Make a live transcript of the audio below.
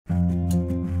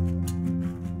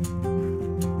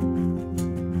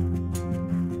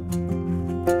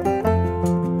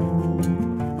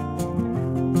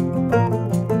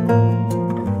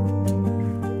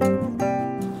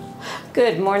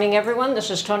morning, everyone. This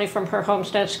is Tony from Her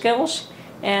Homestead Skills,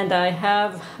 and I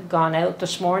have gone out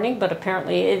this morning, but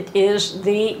apparently it is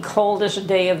the coldest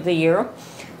day of the year.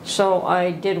 So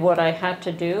I did what I had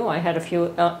to do. I had a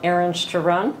few errands to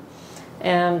run,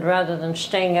 and rather than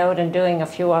staying out and doing a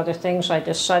few other things, I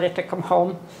decided to come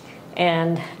home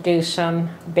and do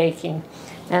some baking.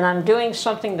 And I'm doing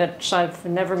something that I've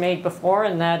never made before,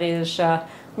 and that is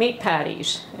meat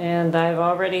patties. And I've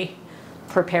already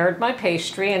prepared my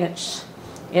pastry, and it's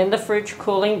in the fridge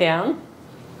cooling down,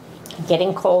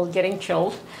 getting cold, getting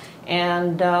chilled.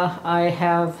 And I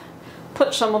have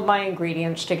put some of my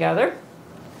ingredients together.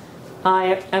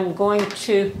 I'm going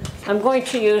to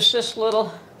use this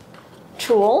little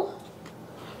tool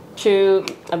to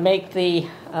make the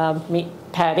meat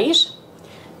patties.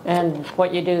 And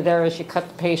what you do there is you cut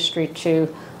the pastry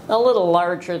to a little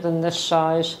larger than this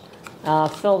size.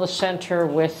 Fill the center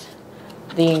with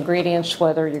the ingredients,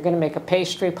 whether you're going to make a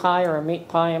pastry pie or a meat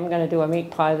pie. I'm going to do a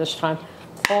meat pie this time.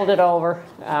 Fold it over,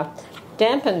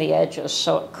 dampen the edges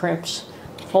so it crimps.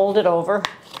 Fold it over,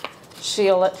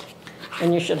 seal it,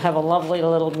 and you should have a lovely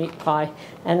little meat pie.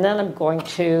 And then I'm going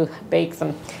to bake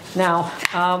them. Now,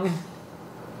 I'm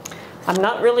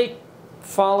not really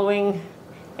following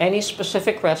any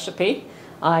specific recipe.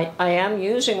 I am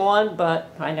using one,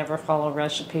 but I never follow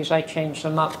recipes. I change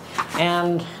them up.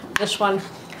 And this one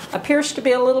appears to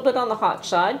be a little bit on the hot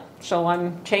side, so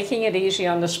I'm taking it easy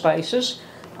on the spices.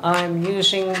 I'm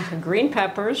using green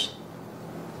peppers,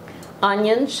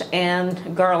 onions,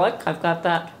 and garlic. I've got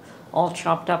that all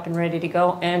chopped up and ready to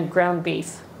go, and ground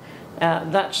beef.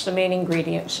 That's the main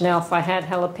ingredients. Now, if I had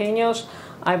jalapenos,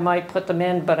 I might put them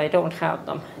in, but I don't have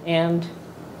them. And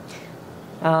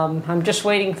I'm just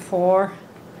waiting for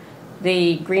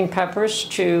the green peppers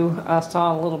to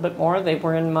thaw a little bit more. They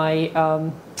were in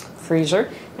my freezer,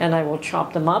 and I will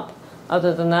chop them up.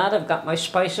 Other than that, I've got my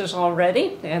spices all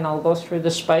ready, and I'll go through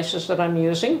the spices that I'm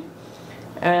using,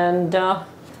 and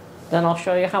then I'll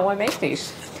show you how I make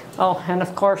these. Oh, and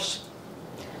of course,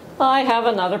 I have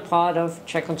another pot of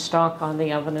chicken stock on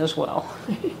the oven as well.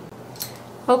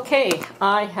 Okay,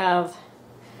 I have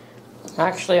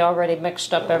actually already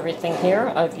mixed up everything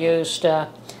here. I've used,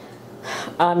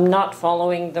 I'm not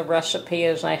following the recipe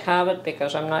as I have it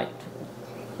because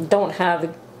don't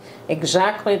have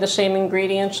exactly the same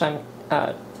ingredients. I'm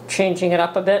changing it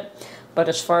up a bit. But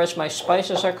as far as my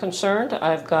spices are concerned,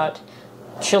 I've got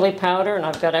chili powder, and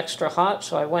I've got extra hot,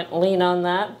 so I went lean on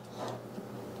that.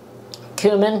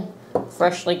 Cumin,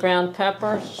 freshly ground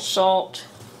pepper, salt,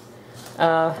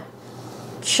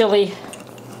 chili,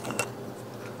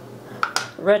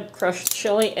 red crushed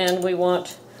chili, and we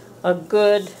want a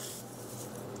good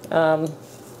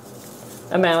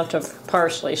amount of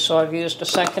parsley, so I've used a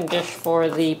second dish for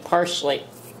the parsley.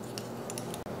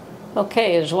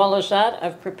 Okay, as well as that,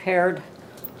 I've prepared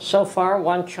so far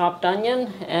 1 chopped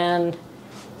onion and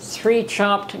 3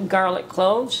 chopped garlic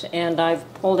cloves, and I've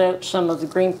pulled out some of the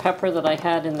green pepper that I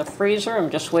had in the freezer. I'm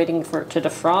just waiting for it to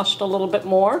defrost a little bit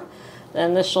more.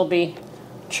 Then this will be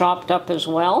chopped up as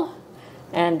well.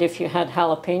 And if you had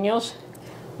jalapenos,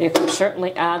 you can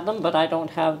certainly add them, but I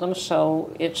don't have them,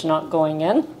 so it's not going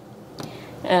in.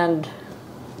 And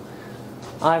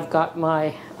I've got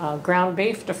my ground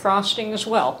beef defrosting as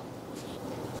well.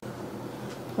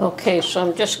 Okay, so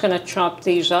I'm just going to chop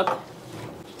these up.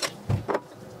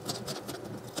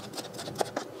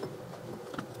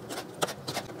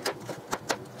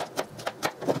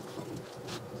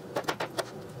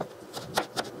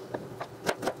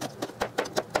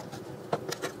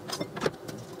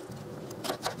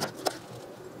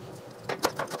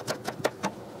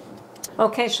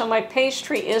 Okay, so my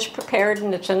pastry is prepared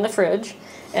and it's in the fridge,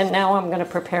 and now I'm going to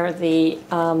prepare the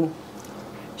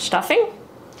stuffing.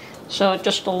 So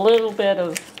just a little bit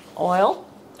of oil,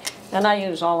 and I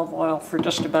use olive oil for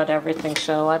just about everything,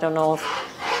 so I don't know if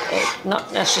it's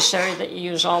not necessary that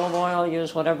you use olive oil.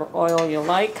 Use whatever oil you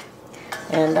like.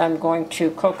 And I'm going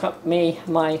to cook up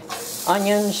my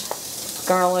onions,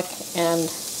 garlic, and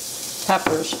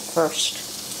peppers first.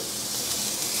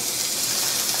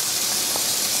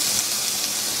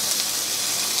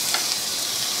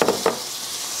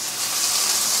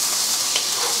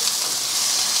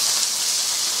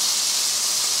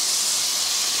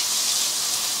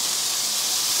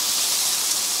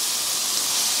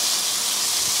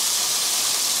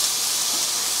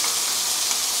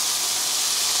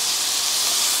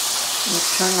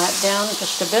 Turn that down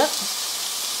just a bit.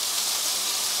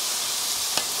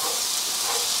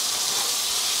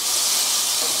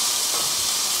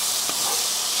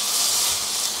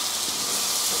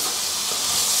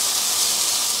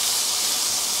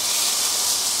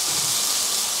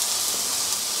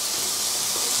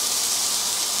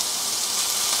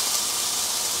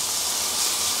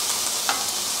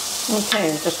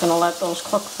 Okay, I'm just going to let those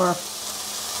cook for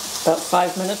about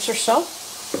 5 minutes or so.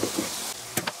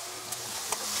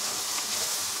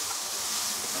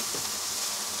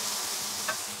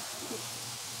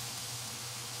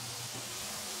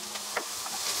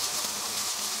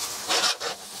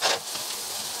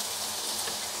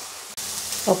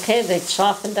 Okay, they've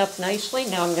softened up nicely.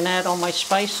 Now I'm going to add all my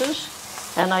spices.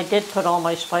 And I did put all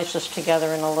my spices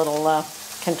together in a little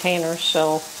container,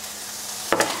 so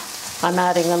I'm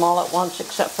adding them all at once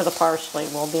except for the parsley.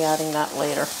 We'll be adding that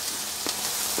later.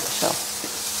 So.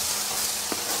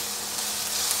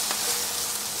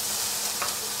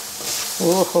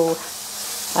 Woohoo!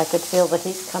 I could feel the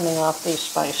heat coming off these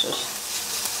spices.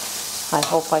 I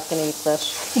hope I can eat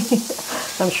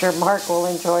this. I'm sure Mark will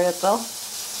enjoy it though.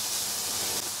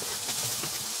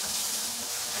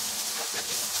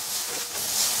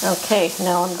 Okay,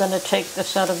 now I'm going to take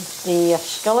this out of the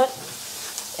skillet,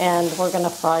 and we're going to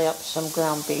fry up some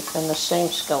ground beef in the same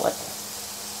skillet.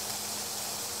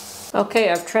 Okay,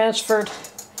 I've transferred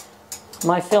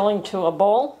my filling to a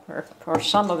bowl, or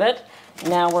some of it.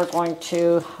 Now we're going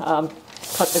to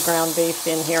put the ground beef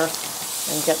in here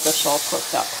and get this all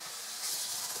cooked up.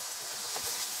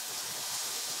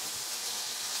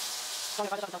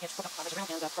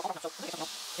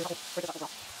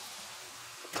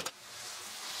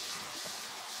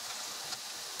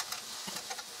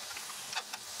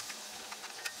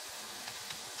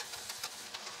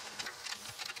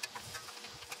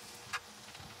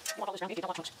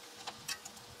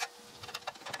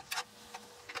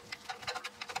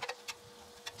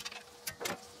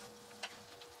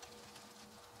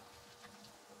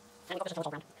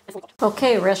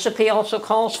 Okay, recipe also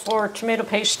calls for tomato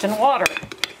paste and water,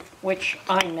 which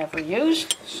I never use,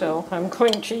 so I'm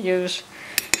going to use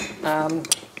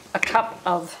a cup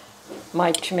of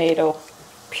my tomato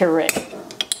puree.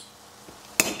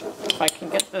 If I can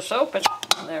get this open,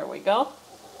 there we go.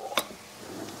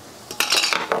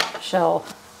 So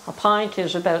a pint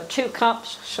is about 2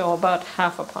 cups, so about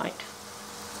half a pint.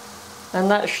 And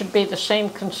that should be the same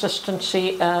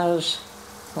consistency as,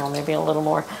 well, maybe a little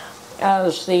more,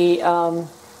 as the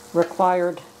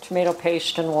required tomato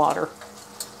paste and water.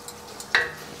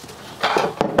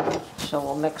 So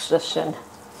we'll mix this in.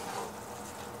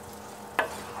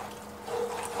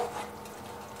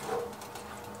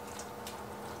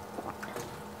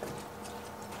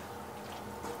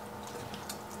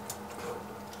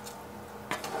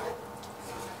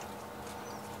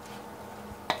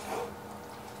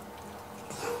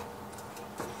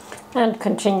 And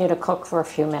continue to cook for a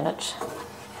few minutes.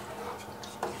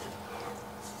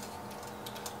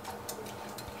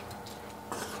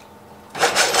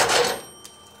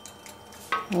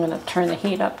 I'm going to turn the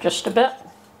heat up just a bit.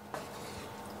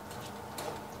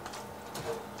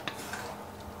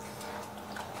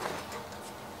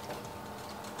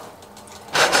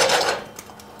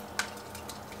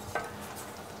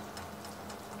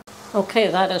 Okay,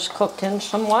 that is cooked in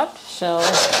somewhat, so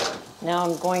now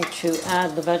I'm going to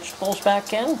add the vegetables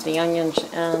back in, the onions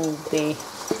and the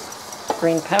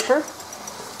green pepper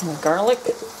and garlic.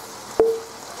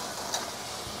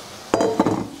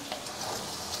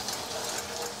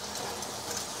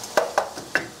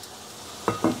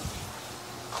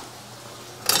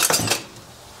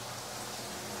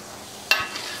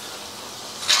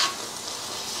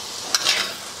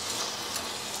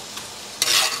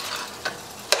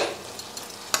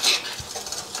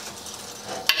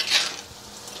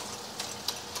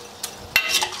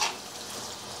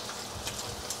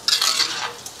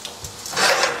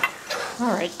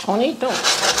 Alright, Tony, don't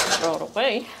throw it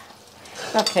away.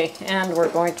 Okay, and we're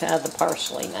going to add the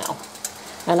parsley now.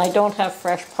 And I don't have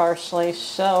fresh parsley,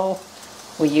 so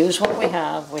we use what we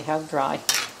have. We have dry.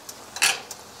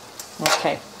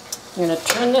 Okay, I'm going to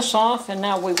turn this off, and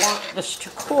now we want this to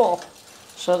cool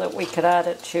so that we could add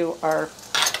it to our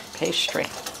pastry.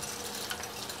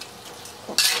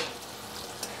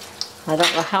 I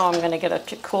don't know how I'm going to get it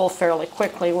to cool fairly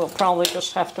quickly. We'll probably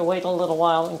just have to wait a little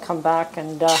while and come back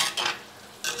and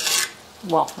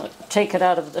well, take it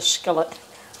out of the skillet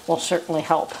will certainly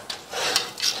help.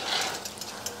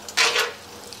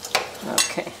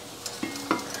 Okay.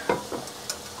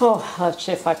 Oh, let's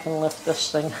see if I can lift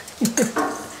this thing.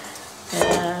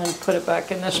 And put it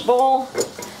back in this bowl.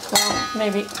 Well,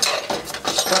 maybe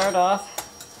start off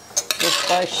just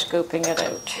by scooping it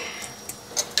out.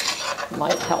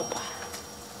 Might help.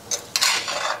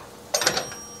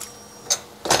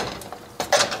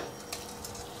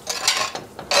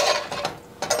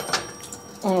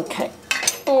 Okay.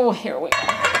 Oh, here we go.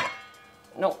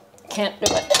 No, can't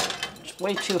do it. It's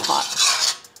way too hot.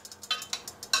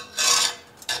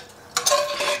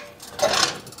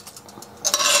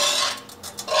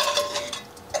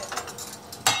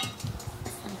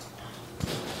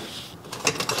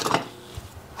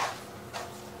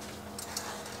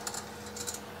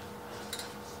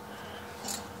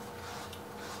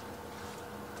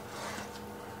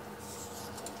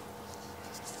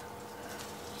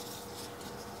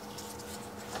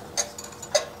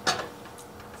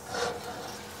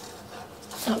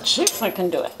 Let's see if I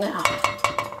can do it now.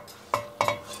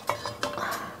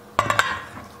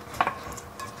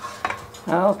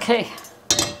 Okay.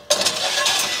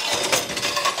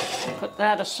 Put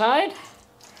that aside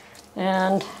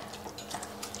and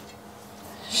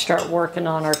start working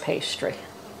on our pastry.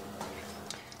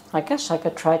 I guess I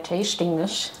could try tasting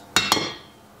this.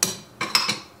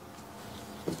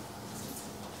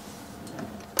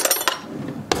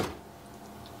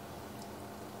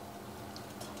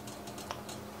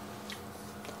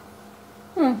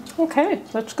 Okay,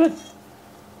 that's good.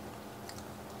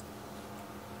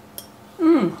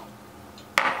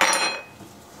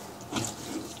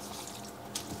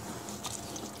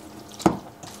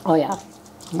 Oh yeah,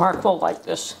 Mark will like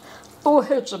this. Oh,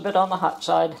 it's a bit on the hot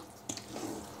side.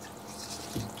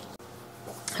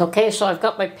 Okay, so I've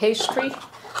got my pastry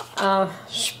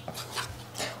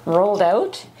rolled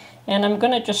out, and I'm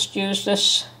going to just use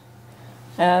this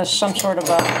as some sort of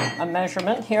a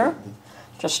measurement here,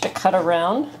 just to cut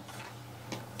around.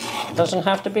 It doesn't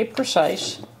have to be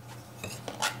precise.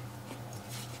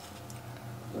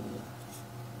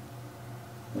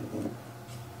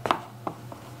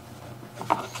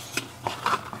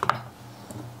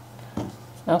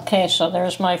 Okay, so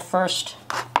there's my first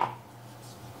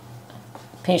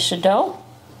piece of dough,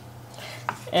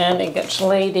 and it gets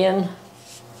laid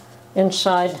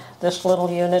inside this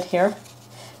little unit here.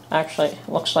 Actually, it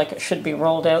looks like it should be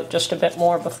rolled out just a bit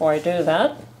more before I do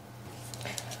that.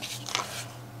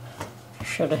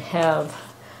 Should have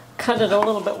cut it a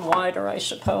little bit wider, I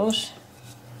suppose.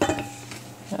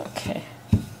 Okay.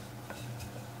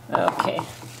 Okay,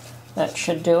 that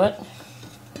should do it.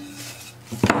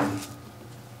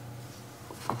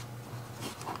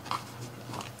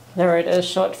 There it is,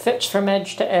 so it fits from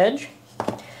edge to edge.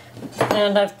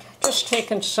 And I've just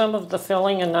taken some of the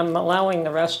filling and I'm allowing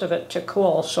the rest of it to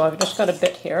cool. So I've just got a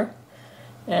bit here.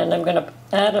 And I'm going to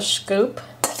add a scoop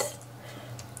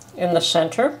in the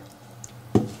center.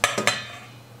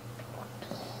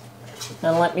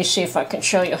 And let me see if I can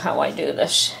show you how I do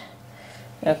this.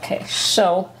 Okay,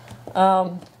 so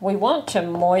we want to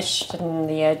moisten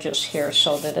the edges here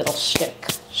so that it'll stick.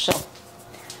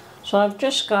 So I've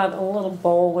just got a little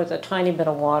bowl with a tiny bit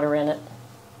of water in it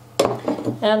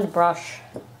and a brush,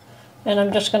 and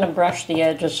I'm just going to brush the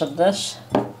edges of this.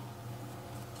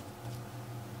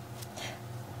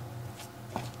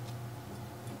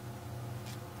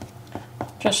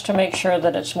 Just to make sure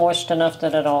that it's moist enough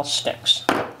that it all sticks.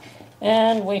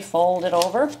 And we fold it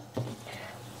over,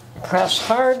 press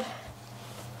hard,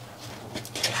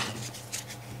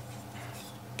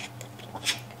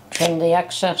 trim the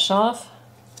excess off.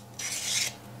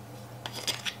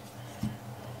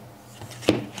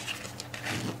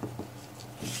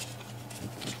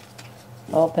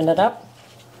 Open it up,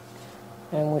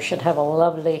 and we should have a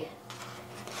lovely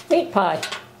meat pie.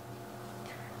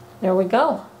 There we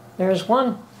go. There's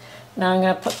one. Now I'm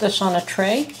going to put this on a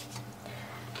tray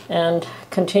and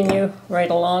continue right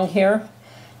along here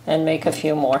and make a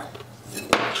few more.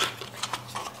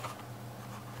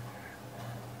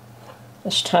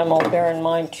 This time I'll bear in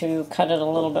mind to cut it a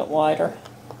little bit wider.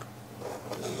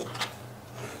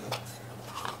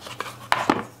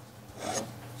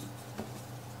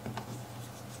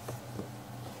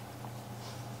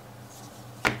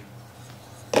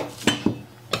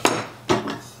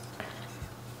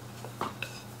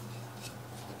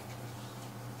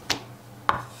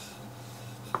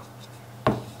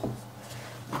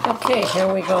 Okay,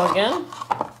 here we go again.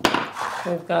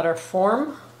 We've got our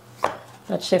form.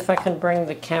 Let's see if I can bring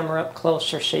the camera up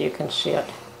closer so you can see it.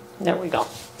 There we go.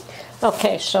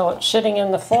 Okay, so it's sitting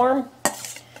in the form.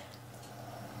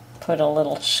 Put a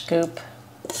little scoop,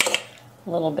 a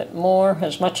little bit more,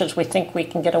 as much as we think we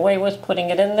can get away with putting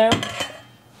it in there.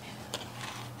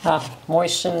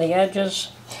 Moisten the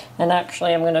edges. And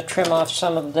actually I'm going to trim off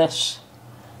some of this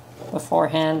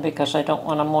beforehand because I don't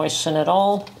want to moisten it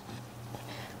all.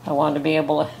 I want to be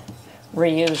able to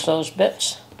reuse those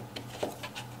bits.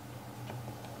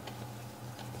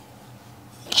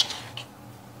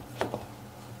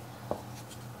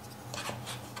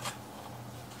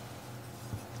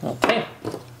 Okay.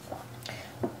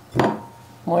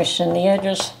 Moisten the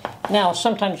edges. Now,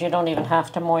 sometimes you don't even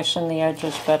have to moisten the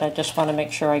edges, but I just want to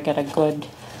make sure I get a good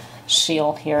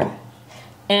seal here.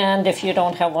 And if you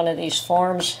don't have one of these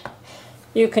forms,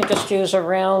 you can just use a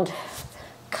round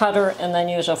cutter and then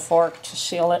use a fork to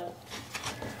seal it.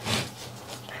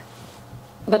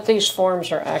 But these forms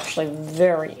are actually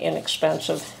very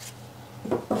inexpensive.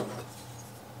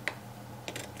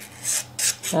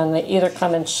 And they either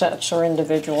come in sets or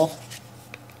individual.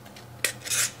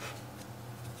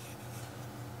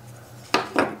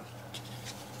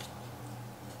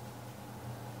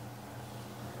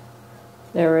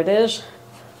 There it is,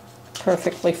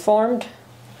 perfectly formed,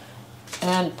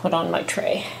 and put on my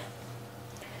tray.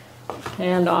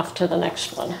 And off to the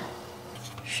next one.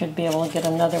 Should be able to get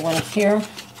another one here.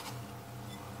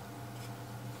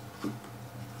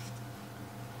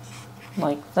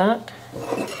 Like that.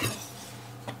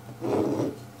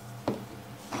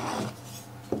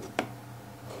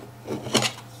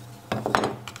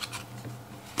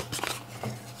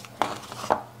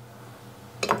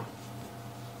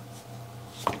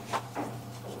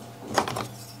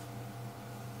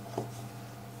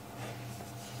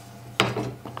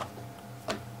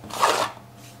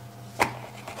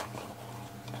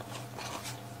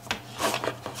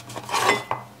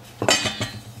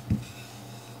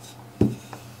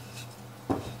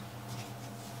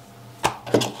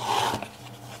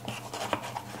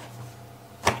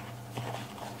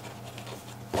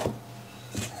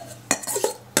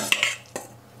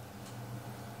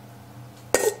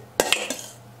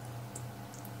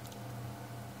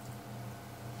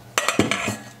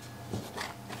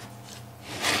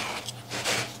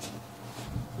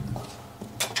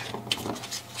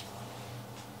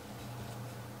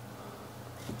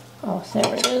 Oh,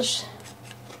 there it is.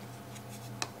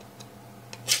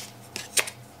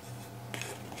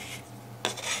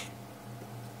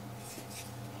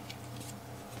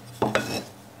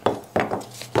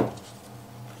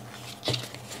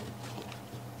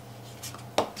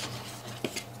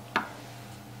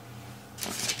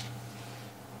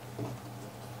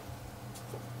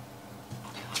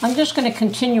 I'm just going to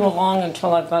continue along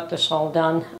until I've got this all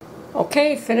done.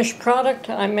 Okay, finished product.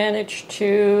 I managed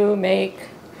to make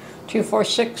 2, 4,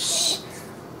 6,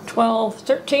 12,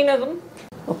 13 of them.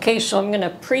 Okay, so I'm going to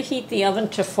preheat the oven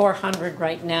to 400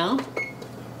 right now.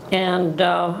 And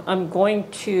I'm going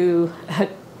to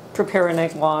prepare an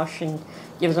egg wash and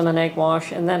give them an egg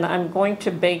wash. And then I'm going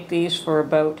to bake these for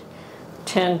about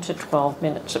 10 to 12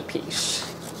 minutes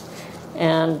apiece.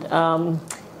 And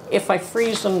if I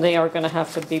freeze them, they are going to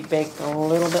have to be baked a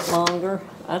little bit longer.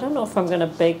 I don't know if I'm going to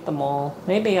bake them all.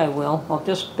 Maybe I will. I'll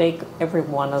just bake every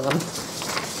one of them.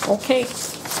 Okay,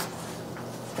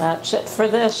 that's it for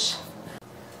this.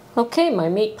 Okay, my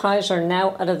meat pies are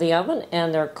now out of the oven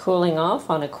and they're cooling off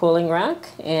on a cooling rack,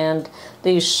 and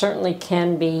these certainly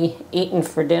can be eaten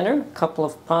for dinner. A couple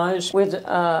of pies with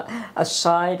a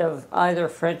side of either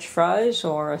French fries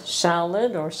or a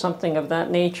salad or something of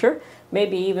that nature.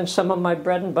 Maybe even some of my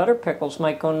bread and butter pickles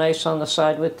might go nice on the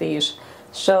side with these.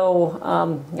 So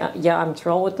yeah, I'm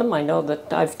thrilled with them. I know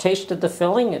that I've tasted the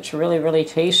filling. It's really, really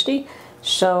tasty.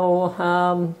 So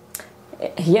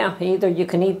yeah, either you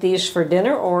can eat these for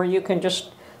dinner or you can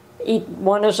just eat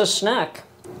one as a snack.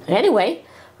 Anyway,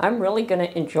 I'm really going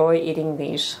to enjoy eating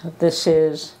these. This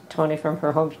is Tony from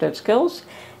Her Homestead Skills,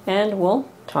 and we'll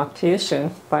talk to you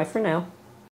soon. Bye for now.